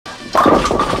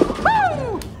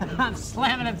I'm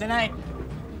slamming him tonight.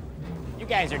 You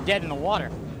guys are dead in the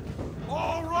water.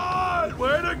 All right,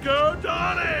 way to go,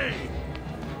 Donnie!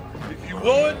 If you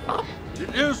would,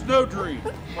 it is no dream.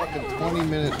 Fucking 20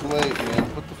 minutes late, man.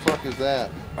 What the fuck is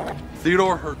that?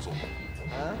 Theodor Herzl.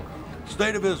 Huh?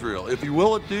 State of Israel. If you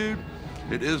will it, dude,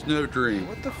 it is no dream.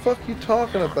 What the fuck you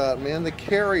talking about, man? The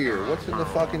carrier. What's in the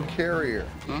fucking carrier?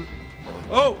 Huh?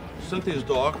 Oh, Cynthia's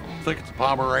dog. I think it's a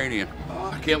Pomeranian.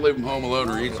 I can't leave him home alone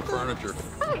or he eats the furniture.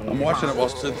 I'm watching it while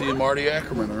Cynthia and Marty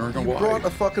Ackerman are in Hawaii. You brought a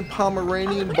fucking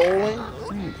Pomeranian bowling?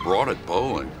 Brought it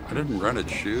bowling. I didn't rent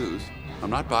its shoes. I'm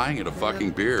not buying it a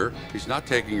fucking beer. He's not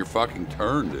taking your fucking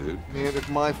turn, dude. Man, if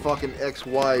my fucking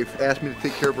ex-wife asked me to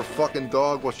take care of her fucking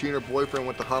dog while she and her boyfriend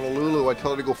went to Honolulu, I'd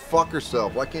tell her to go fuck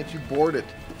herself. Why can't you board it?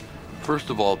 First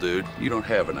of all, dude, you don't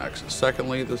have an ex.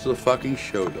 Secondly, this is a fucking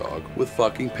show dog with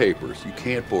fucking papers. You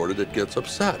can't board it, it gets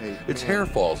upset. Hey, its hair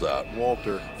falls out.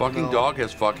 Walter. Fucking dog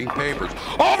has fucking papers.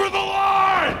 Over the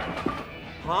line!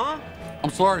 Huh? I'm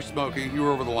sorry, Smokey. You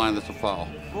were over the line. That's a foul.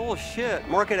 Bullshit.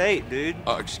 Mark at 8, dude.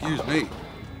 Excuse me.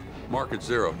 Mark at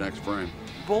 0, next frame.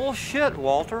 Bullshit,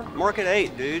 Walter. Mark at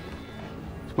 8, dude.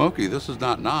 Smokey, this is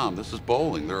not Nam. This is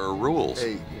bowling. There are rules.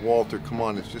 Hey, Walter, come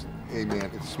on. It's just, hey,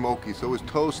 man, it's Smokey, so his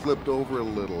toe slipped over a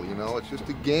little, you know? It's just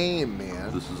a game,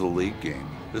 man. This is a league game.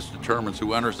 This determines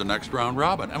who enters the next round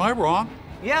robin. Am I wrong?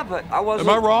 Yeah, but I wasn't...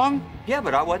 Am I wrong? Yeah,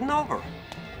 but I wasn't over.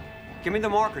 Give me the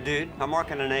marker, dude. I'm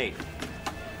marking an 8.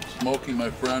 Smokey, my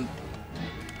friend,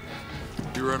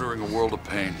 you're entering a world of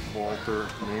pain. Walter,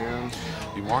 man.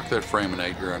 You mark that frame an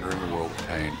 8, you're entering a world of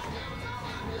pain.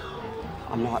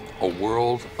 I'm not... A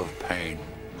world of pain.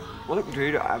 Look,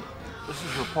 dude, this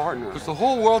is your partner. Has the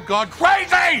whole world gone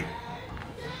crazy?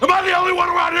 Am I the only one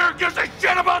around here who gives a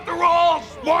shit about the rules?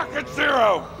 Mark at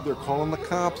 0. They're calling the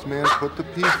cops, man. Put the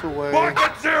piece away. Mark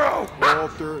at 0.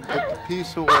 Walter, put the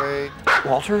piece away.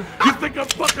 Walter? You think I'm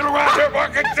fucking around here?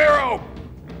 Mark at 0.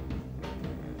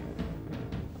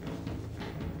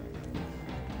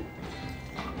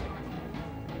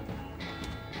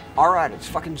 All right, it's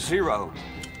fucking 0.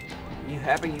 You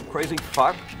happy, you crazy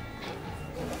fuck?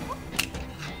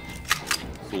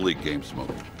 It's a league game,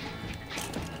 Smokey.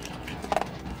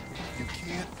 You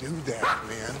can't do that,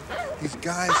 man. These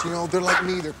guys, you know, they're like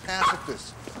me. They're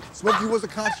pacifists. Smokey was a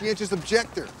conscientious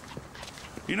objector.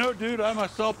 You know, dude, I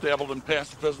myself dabbled in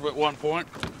pacifism at one point.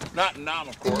 Not in Nam,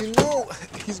 of course. And you know,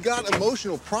 he's got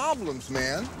emotional problems,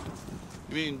 man.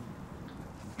 You mean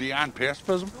beyond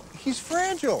pacifism? He's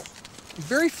fragile. He's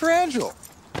very fragile.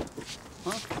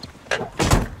 Huh?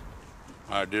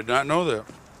 I did not know that.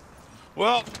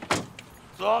 Well,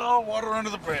 it's all water under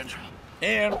the bridge.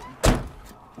 And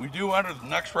we do enter the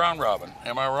next round robin.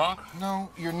 Am I wrong? No,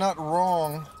 you're not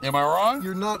wrong. Am I wrong?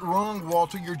 You're not wrong,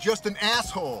 Walter. You're just an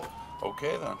asshole.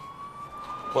 Okay, then.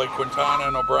 Play Quintana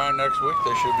and O'Brien next week.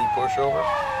 They should be pushover.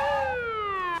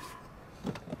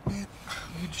 Man,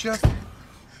 you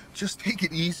just take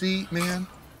it easy, man.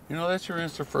 You know, that's your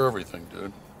answer for everything,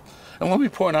 dude. And let me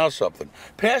point out something.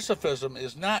 Pacifism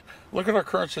is not... Look at our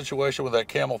current situation with that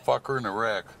camel fucker in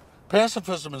Iraq.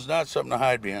 Pacifism is not something to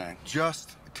hide behind.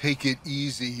 Just take it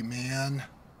easy, man.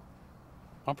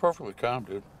 I'm perfectly calm,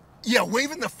 dude. Yeah,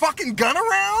 waving the fucking gun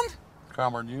around?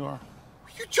 Calmer than you are.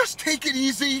 You just take it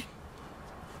easy.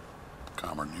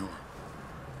 Calmer than you are.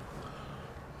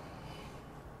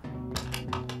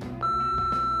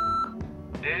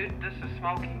 Dude, this is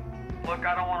Smokey. Look,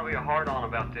 I don't want to be a hard-on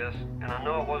about this, and I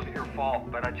know it wasn't your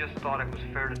fault, but I just thought it was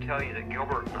fair to tell you that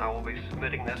Gilbert and I will be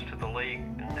submitting this to the league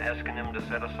and asking them to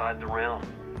set aside the round.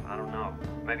 I don't know,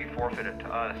 maybe forfeit it to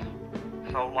us.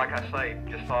 So, like I say,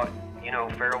 just thought, you know,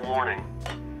 fair warning.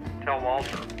 Tell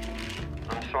Walter.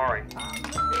 I'm sorry.